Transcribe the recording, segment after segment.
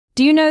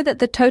Do you know that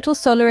the total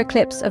solar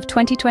eclipse of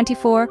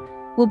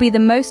 2024 will be the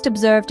most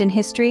observed in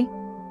history?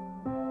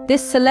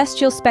 This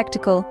celestial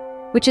spectacle,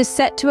 which is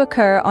set to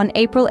occur on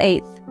April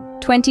 8,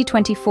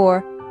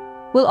 2024,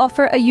 will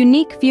offer a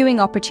unique viewing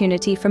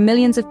opportunity for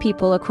millions of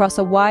people across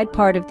a wide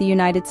part of the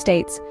United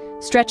States,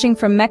 stretching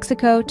from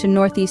Mexico to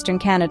northeastern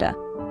Canada.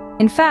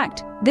 In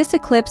fact, this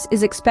eclipse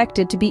is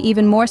expected to be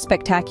even more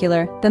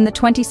spectacular than the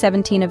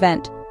 2017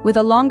 event, with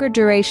a longer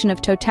duration of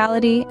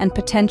totality and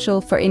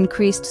potential for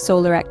increased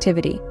solar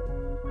activity.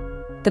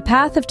 The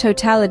Path of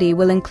Totality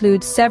will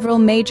include several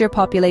major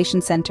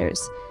population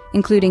centers,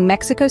 including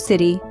Mexico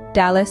City,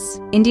 Dallas,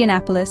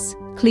 Indianapolis,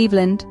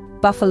 Cleveland,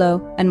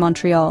 Buffalo, and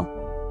Montreal.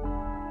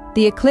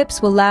 The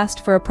eclipse will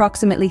last for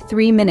approximately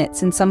 3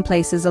 minutes in some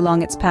places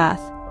along its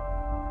path.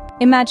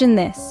 Imagine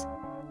this: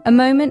 a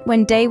moment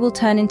when day will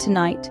turn into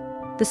night,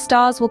 the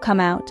stars will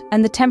come out,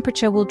 and the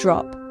temperature will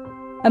drop.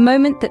 A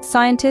moment that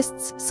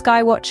scientists,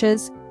 sky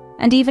watchers,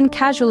 and even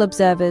casual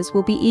observers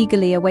will be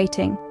eagerly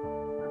awaiting.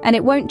 And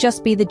it won't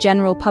just be the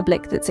general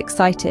public that's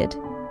excited.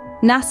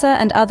 NASA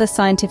and other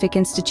scientific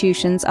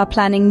institutions are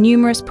planning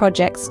numerous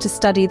projects to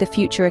study the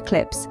future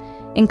eclipse,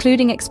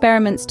 including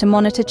experiments to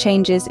monitor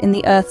changes in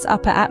the Earth's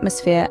upper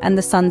atmosphere and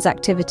the Sun's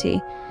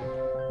activity.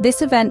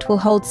 This event will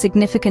hold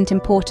significant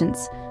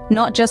importance,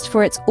 not just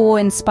for its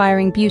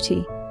awe-inspiring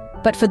beauty,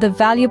 but for the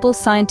valuable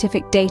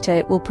scientific data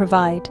it will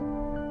provide.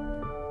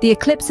 The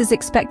eclipse is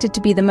expected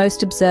to be the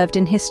most observed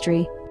in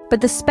history,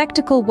 but the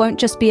spectacle won't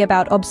just be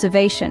about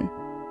observation.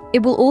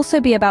 It will also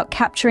be about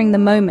capturing the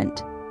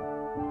moment.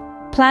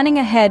 Planning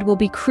ahead will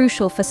be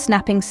crucial for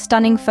snapping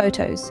stunning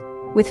photos,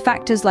 with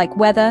factors like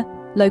weather,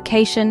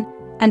 location,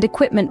 and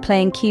equipment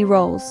playing key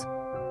roles.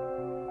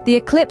 The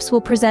eclipse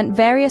will present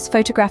various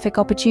photographic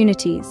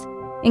opportunities,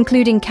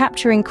 including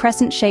capturing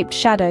crescent-shaped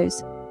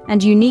shadows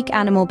and unique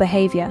animal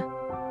behavior.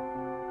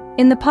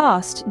 In the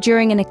past,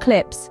 during an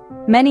eclipse,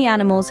 many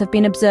animals have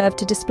been observed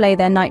to display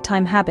their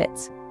nighttime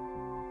habits.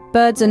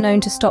 Birds are known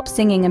to stop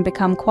singing and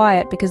become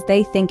quiet because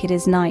they think it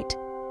is night.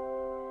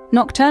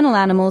 Nocturnal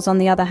animals, on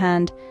the other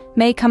hand,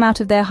 may come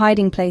out of their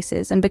hiding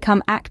places and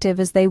become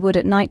active as they would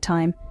at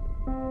nighttime.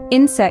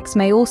 Insects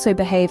may also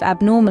behave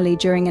abnormally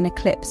during an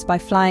eclipse by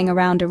flying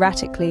around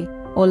erratically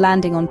or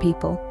landing on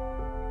people.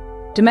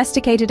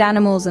 Domesticated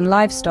animals and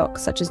livestock,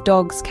 such as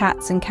dogs,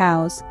 cats, and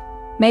cows,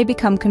 may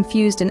become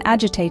confused and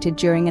agitated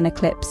during an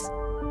eclipse.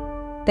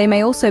 They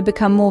may also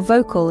become more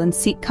vocal and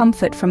seek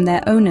comfort from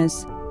their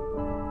owners.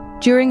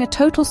 During a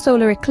total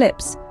solar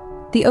eclipse,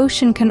 the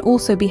ocean can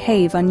also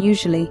behave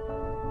unusually.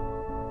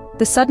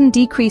 The sudden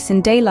decrease in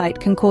daylight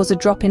can cause a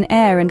drop in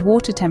air and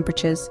water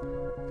temperatures,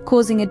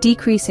 causing a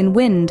decrease in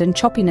wind and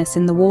choppiness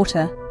in the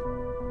water.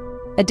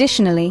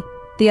 Additionally,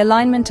 the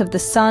alignment of the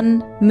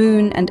Sun,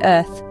 Moon, and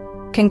Earth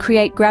can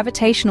create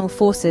gravitational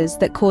forces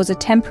that cause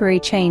a temporary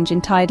change in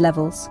tide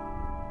levels.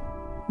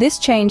 This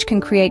change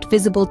can create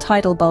visible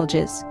tidal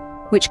bulges,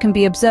 which can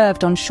be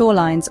observed on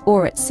shorelines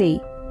or at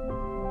sea.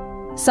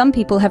 Some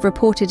people have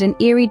reported an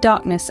eerie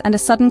darkness and a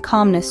sudden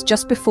calmness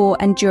just before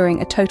and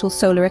during a total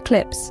solar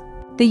eclipse.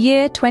 The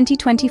year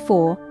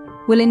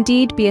 2024 will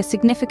indeed be a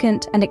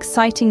significant and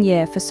exciting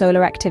year for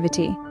solar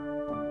activity.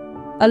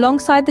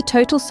 Alongside the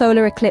total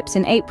solar eclipse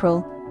in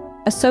April,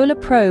 a solar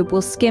probe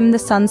will skim the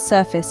Sun's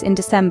surface in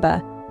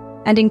December,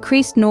 and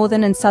increased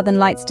northern and southern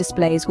lights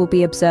displays will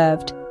be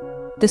observed.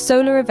 The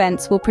solar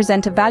events will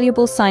present a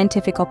valuable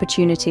scientific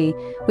opportunity,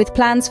 with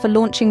plans for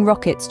launching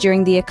rockets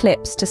during the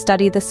eclipse to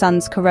study the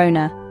Sun's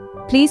corona.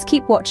 Please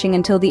keep watching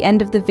until the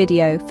end of the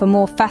video for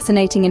more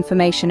fascinating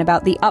information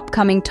about the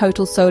upcoming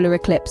total solar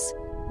eclipse.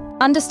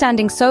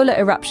 Understanding solar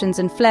eruptions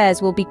and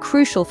flares will be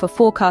crucial for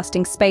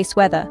forecasting space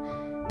weather,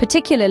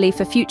 particularly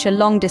for future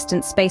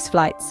long-distance space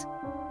flights.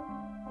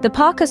 The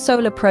Parker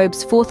Solar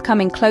Probe's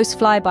forthcoming close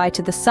flyby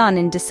to the Sun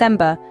in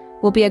December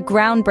will be a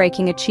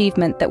groundbreaking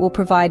achievement that will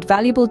provide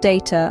valuable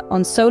data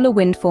on solar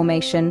wind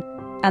formation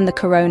and the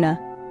corona.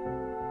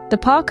 The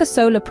Parker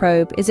Solar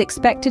Probe is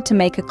expected to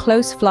make a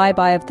close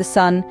flyby of the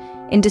Sun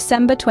in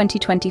December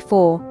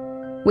 2024,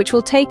 which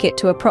will take it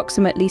to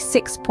approximately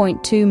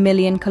 6.2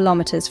 million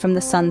kilometers from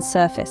the Sun's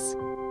surface.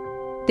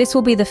 This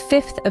will be the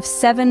 5th of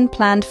 7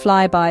 planned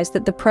flybys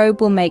that the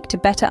probe will make to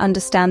better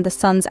understand the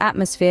Sun's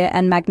atmosphere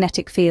and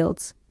magnetic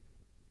fields.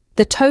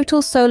 The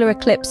total solar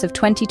eclipse of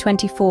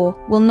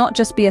 2024 will not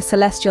just be a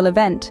celestial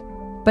event,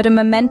 but a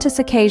momentous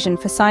occasion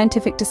for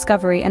scientific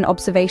discovery and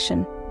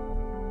observation.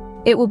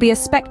 It will be a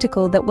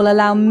spectacle that will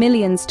allow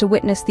millions to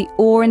witness the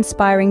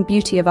awe-inspiring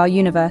beauty of our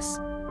universe,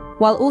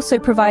 while also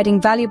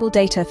providing valuable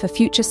data for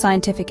future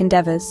scientific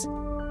endeavors.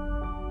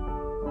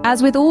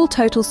 As with all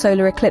total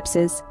solar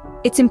eclipses,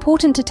 it's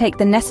important to take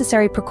the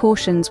necessary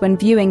precautions when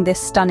viewing this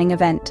stunning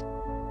event.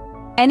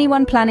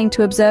 Anyone planning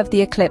to observe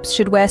the eclipse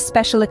should wear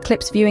special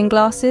eclipse viewing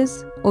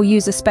glasses or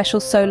use a special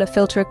solar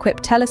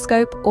filter-equipped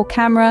telescope or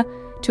camera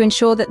to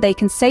ensure that they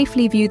can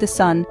safely view the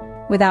Sun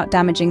without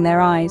damaging their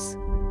eyes.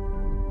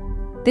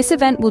 This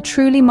event will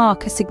truly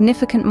mark a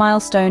significant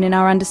milestone in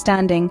our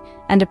understanding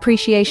and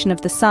appreciation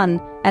of the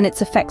Sun and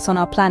its effects on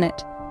our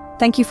planet.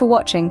 Thank you for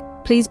watching.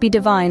 Please be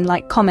divine,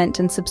 like, comment,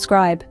 and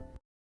subscribe.